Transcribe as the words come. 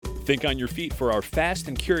Think on your feet for our Fast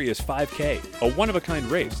and Curious 5K, a one-of-a-kind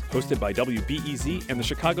race hosted by WBEZ and the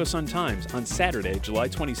Chicago Sun-Times on Saturday, July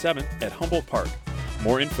 27th at Humboldt Park.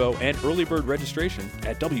 More info and early bird registration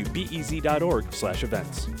at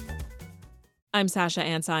wbez.org/events. I'm Sasha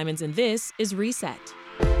Ann Simons, and this is Reset.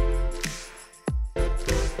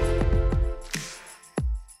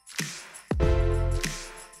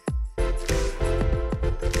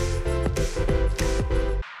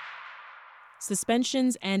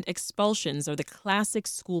 Suspensions and expulsions are the classic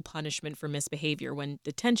school punishment for misbehavior when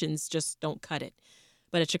detentions just don't cut it.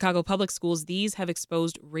 But at Chicago Public Schools, these have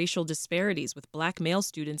exposed racial disparities, with Black male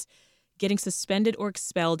students getting suspended or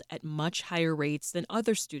expelled at much higher rates than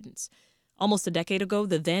other students. Almost a decade ago,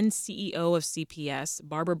 the then CEO of CPS,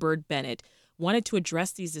 Barbara Byrd Bennett, wanted to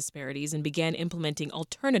address these disparities and began implementing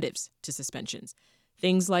alternatives to suspensions,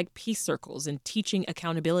 things like peace circles and teaching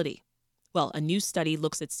accountability. Well, a new study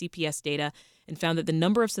looks at CPS data and found that the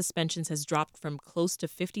number of suspensions has dropped from close to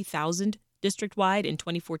 50,000 district-wide in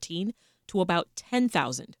 2014 to about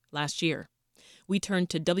 10,000 last year. We turn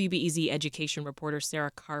to WBEZ Education reporter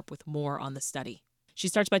Sarah Karp with more on the study. She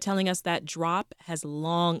starts by telling us that drop has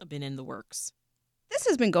long been in the works. This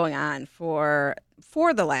has been going on for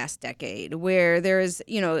the last decade, where there is,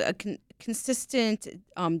 a consistent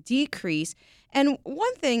decrease. And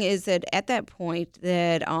one thing is that at that point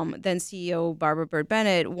that then CEO Barbara Byrd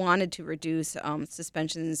Bennett wanted to reduce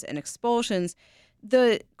suspensions and expulsions,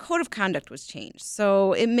 the code of conduct was changed.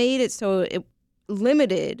 So it made it so it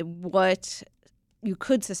limited what you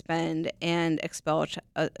could suspend and expel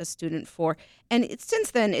a student for. And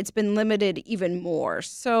since then, it's been limited even more.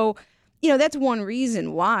 So, that's one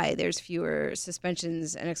reason why there's fewer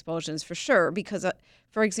suspensions and expulsions for sure. Because,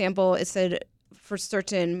 for example, it said for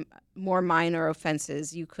certain more minor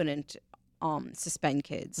offenses, you couldn't suspend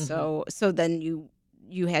kids. Mm-hmm. So then you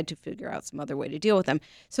had to figure out some other way to deal with them.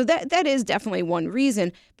 So that is definitely one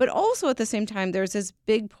reason. But also at the same time, there's this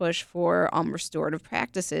big push for restorative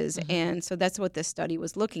practices. Mm-hmm. And so that's what this study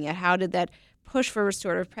was looking at. How did that push for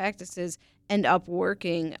restorative practices end up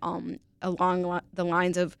working along the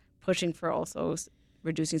lines of pushing for also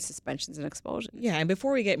reducing suspensions and expulsions? Yeah, and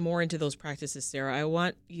before we get more into those practices, Sarah, I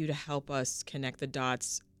want you to help us connect the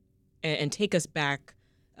dots and take us back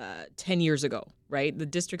 10 years ago, right? The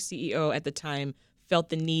district CEO at the time felt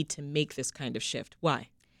the need to make this kind of shift. Why?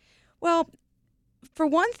 Well, for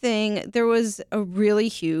one thing, there was a really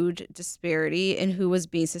huge disparity in who was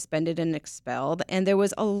being suspended and expelled. And there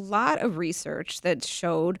was a lot of research that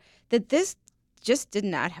showed that this just did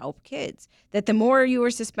not help kids, that the more you were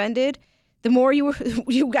suspended, the more you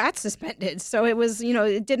got suspended. So it was,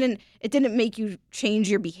 it didn't make you change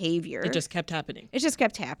your behavior. It just kept happening. It just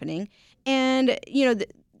kept happening. And,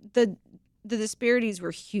 the disparities were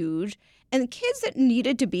huge. And the kids that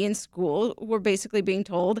needed to be in school were basically being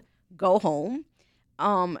told, go home.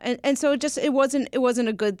 And so it wasn't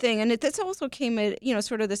a good thing. And this also came at,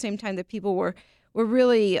 sort of the same time that people were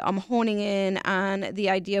really honing in on the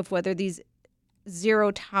idea of whether these zero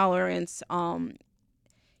tolerance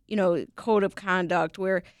code of conduct,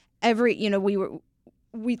 where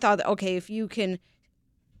we thought that, okay, if you can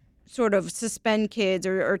sort of suspend kids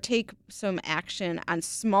or take some action on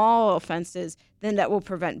small offenses, then that will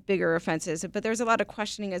prevent bigger offenses. But there's a lot of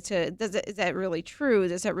questioning as to, is that really true?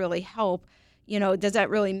 Does that really help? Does that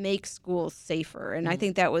really make schools safer? And I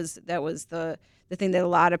think that was the thing that a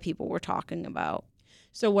lot of people were talking about.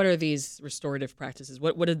 So what are these restorative practices?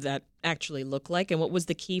 What did that actually look like, and what was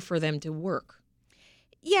the key for them to work?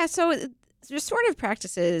 Yeah, so restorative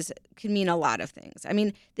practices can mean a lot of things. I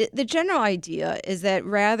mean, the general idea is that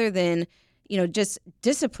rather than, just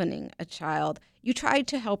disciplining a child, you try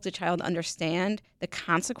to help the child understand the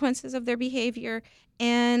consequences of their behavior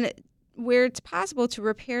and where it's possible to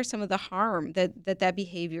repair some of the harm that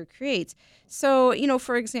behavior creates. So,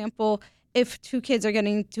 for example, if two kids are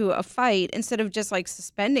getting into a fight, instead of just like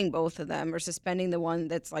suspending both of them or suspending the one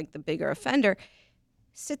that's like the bigger offender,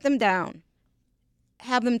 sit them down.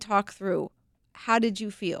 Have them talk through. How did you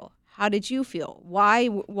feel? How did you feel? Why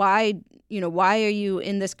are you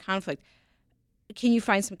in this conflict? Can you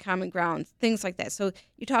find some common ground? Things like that. So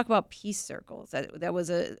you talk about peace circles.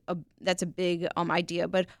 That's a big idea,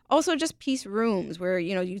 but also just peace rooms where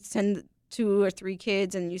you send 2 or 3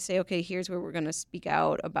 kids and you say, okay, here's where we're going to speak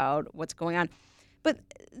out about what's going on. But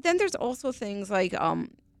then there's also things like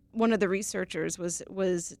one of the researchers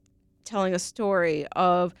was telling a story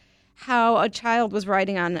of how a child was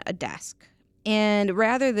writing on a desk. And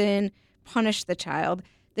rather than punish the child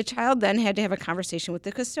then had to have a conversation with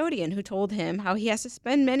the custodian, who told him how he has to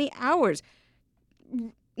spend many hours,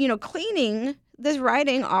 cleaning this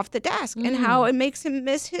writing off the desk and how it makes him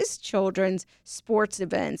miss his children's sports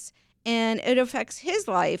events, and it affects his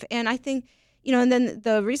life. And I think, and then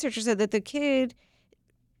the researcher said that the kid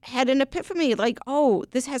had an epiphany, like, oh,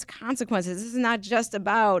 this has consequences. This is not just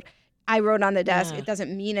about I wrote on the desk. It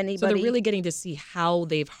doesn't mean anybody. So they're really getting to see how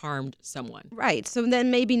they've harmed someone. Right. So then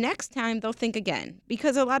maybe next time they'll think again.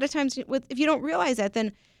 Because a lot of times if you don't realize that,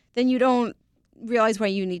 then you don't realize why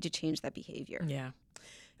you need to change that behavior. Yeah.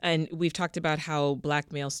 And we've talked about how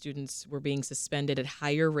black male students were being suspended at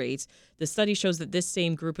higher rates. The study shows that this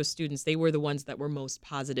same group of students, they were the ones that were most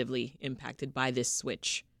positively impacted by this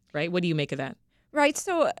switch, right? What do you make of that? Right.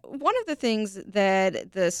 So one of the things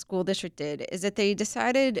that the school district did is that they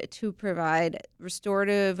decided to provide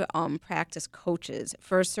restorative practice coaches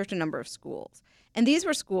for a certain number of schools. And these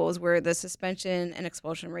were schools where the suspension and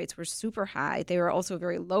expulsion rates were super high. They were also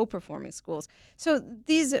very low performing schools. So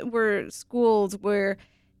these were schools where,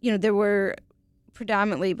 there were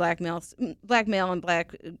predominantly black male and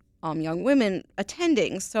black young women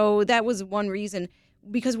attending. So that was one reason,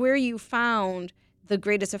 because where you found the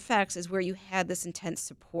greatest effects is where you had this intense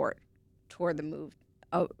support toward the move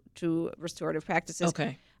to restorative practices.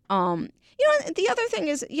 Okay. The other thing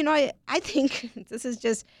is, I think this is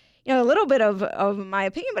just, a little bit of my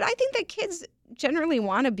opinion, but I think that kids generally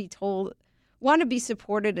want to be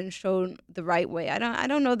supported and shown the right way. I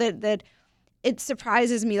don't know that it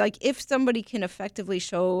surprises me. Like, if somebody can effectively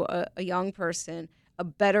show a young person a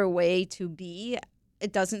better way to be,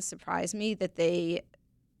 it doesn't surprise me that they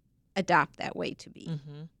adopt that way to be.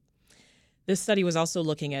 Mm-hmm. This study was also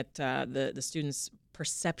looking at the students'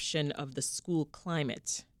 perception of the school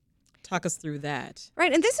climate. Talk us through that.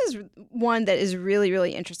 Right, and this is one that is really,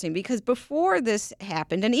 really interesting, because before this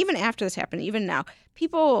happened, and even after this happened, even now,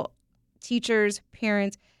 people, teachers,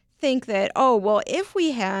 parents, think that, oh, well, if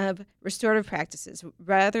we have restorative practices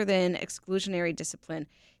rather than exclusionary discipline,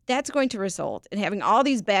 that's going to result in having all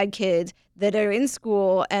these bad kids that are in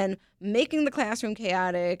school and making the classroom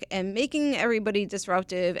chaotic and making everybody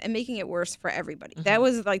disruptive and making it worse for everybody. Mm-hmm. That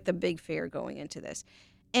was like the big fear going into this.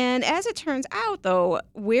 And as it turns out, though,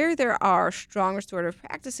 where there are strong restorative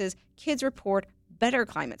practices, kids report better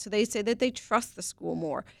climate. So they say that they trust the school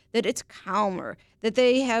more, that it's calmer, that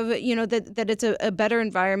they have, that it's a better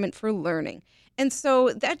environment for learning. And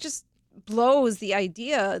so that just blows the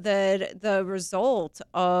idea that the result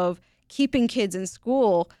of keeping kids in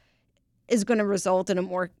school is going to result in a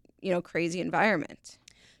more, crazy environment.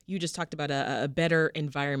 You just talked about a better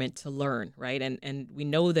environment to learn, right? And we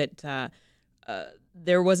know that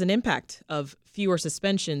there was an impact of fewer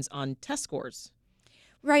suspensions on test scores.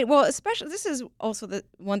 Right. Well, especially, this is also the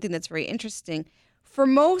one thing that's very interesting. For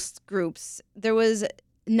most groups, there was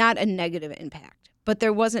not a negative impact, but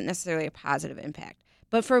there wasn't necessarily a positive impact.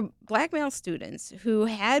 But for black male students who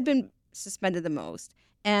had been suspended the most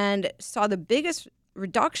and saw the biggest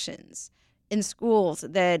reductions in schools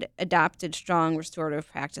that adopted strong restorative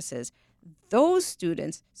practices, those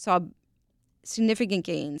students saw significant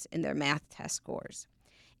gains in their math test scores.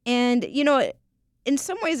 And, in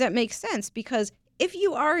some ways that makes sense, because if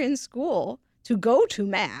you are in school to go to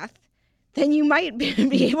math, then you might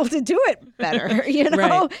be able to do it better,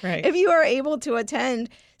 right. If you are able to attend.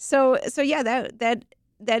 So yeah,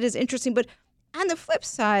 that is interesting. But on the flip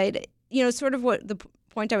side, sort of what the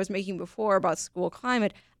point I was making before about school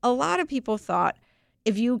climate, a lot of people thought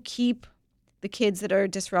if you keep the kids that are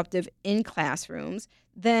disruptive in classrooms,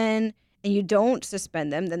 and you don't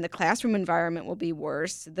suspend them, then the classroom environment will be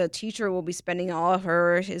worse. The teacher will be spending all of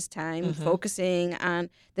his time focusing on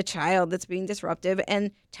the child that's being disruptive,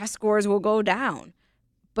 and test scores will go down.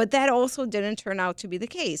 But that also didn't turn out to be the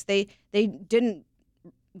case. They didn't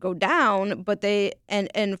go down, but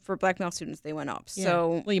and for black male students, they went up. Yeah.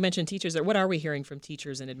 So, well, you mentioned teachers. What are we hearing from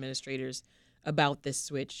teachers and administrators about this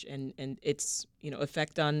switch and its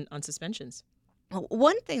effect on suspensions?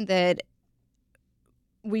 One thing that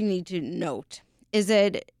we need to note is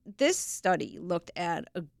that this study looked at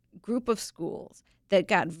a group of schools that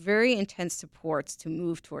got very intense supports to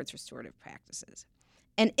move towards restorative practices.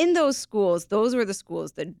 And in those schools, those were the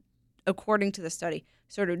schools that, according to the study,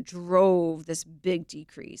 sort of drove this big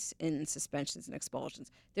decrease in suspensions and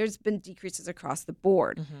expulsions. There's been decreases across the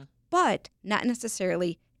board, but not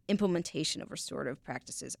necessarily implementation of restorative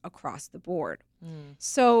practices across the board.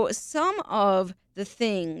 So some of the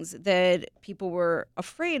things that people were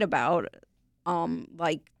afraid about,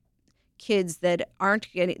 like kids that are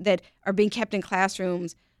being kept in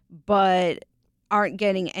classrooms but aren't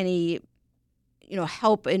getting any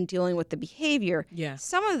help in dealing with the behavior. Yeah.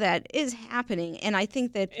 Some of that is happening, and I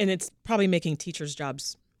think that, and it's probably making teachers'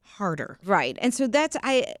 jobs harder. Right. And so that's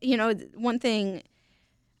one thing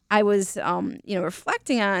I was,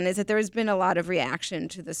 reflecting on is that there has been a lot of reaction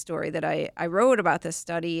to the story that I wrote about this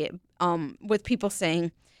study, with people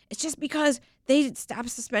saying it's just because they stopped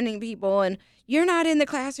suspending people and you're not in the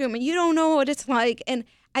classroom and you don't know what it's like. And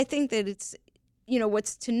I think that it's,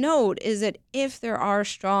 what's to note is that if there are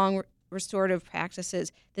strong restorative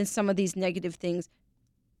practices, then some of these negative things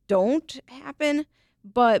don't happen.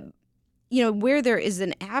 But where there is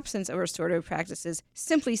an absence of restorative practices,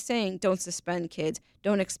 simply saying don't suspend kids,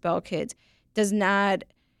 don't expel kids, does not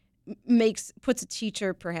puts a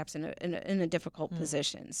teacher perhaps in a difficult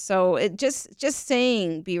position. So it just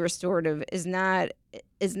saying be restorative is not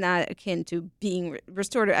akin to being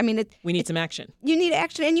restorative. I mean, we need some action. You need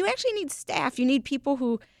action, and you actually need staff. You need people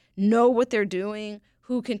who know what they're doing,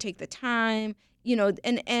 who can take the time.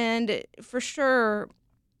 And for sure,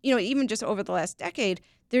 even just over the last decade,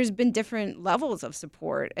 there's been different levels of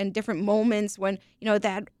support and different moments when,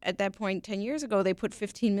 that at that point 10 years ago, they put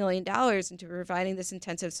 $15 million into providing this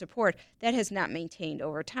intensive support. That has not maintained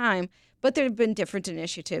over time, but there have been different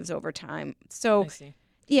initiatives over time. So, I see.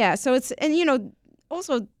 Yeah, so it's, and,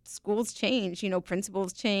 also schools change,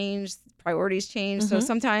 principals change, priorities change. So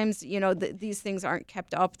sometimes, these things aren't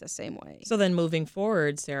kept up the same way. So then moving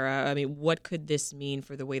forward, Sarah, I mean, what could this mean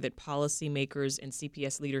for the way that policymakers and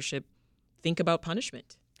CPS leadership think about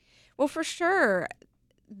punishment? Well, for sure,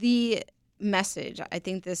 the message I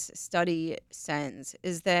think this study sends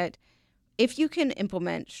is that if you can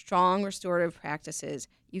implement strong restorative practices,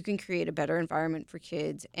 you can create a better environment for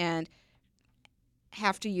kids and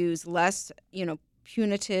have to use less,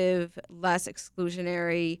 punitive, less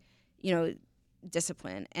exclusionary,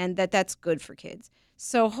 discipline, and that's good for kids.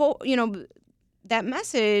 So, that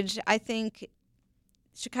message, I think,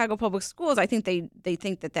 Chicago Public Schools, I think they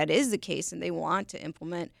think that is the case, and they want to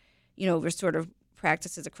implement, restorative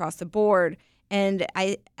practices across the board. And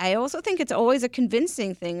I also think it's always a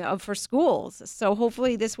convincing thing for schools. So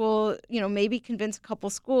hopefully this will, maybe convince a couple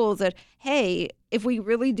schools that, hey, if we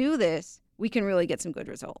really do this, we can really get some good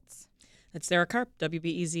results. That's Sarah Karp,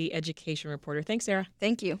 WBEZ Education reporter. Thanks, Sarah.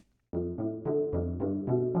 Thank you.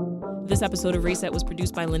 This episode of Reset was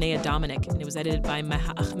produced by Linnea Dominic, and it was edited by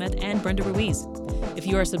Maha Ahmed and Brenda Ruiz. If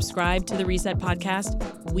you are subscribed to the Reset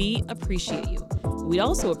podcast, we appreciate you. We'd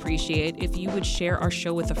also appreciate if you would share our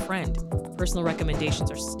show with a friend. Personal recommendations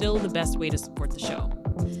are still the best way to support the show.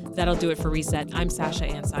 That'll do it for Reset. I'm Sasha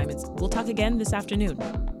Ann Simons. We'll talk again this afternoon.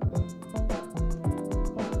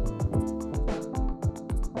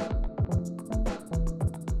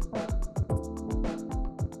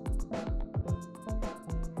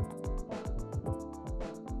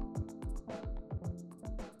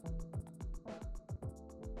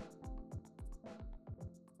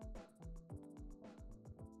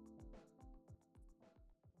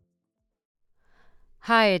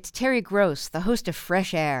 Hi, it's Terry Gross, the host of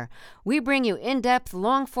Fresh Air. We bring you in-depth,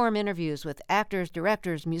 long-form interviews with actors,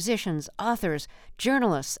 directors, musicians, authors,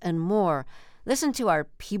 journalists, and more. Listen to our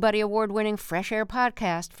Peabody Award-winning Fresh Air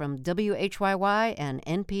podcast from WHYY and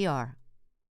NPR.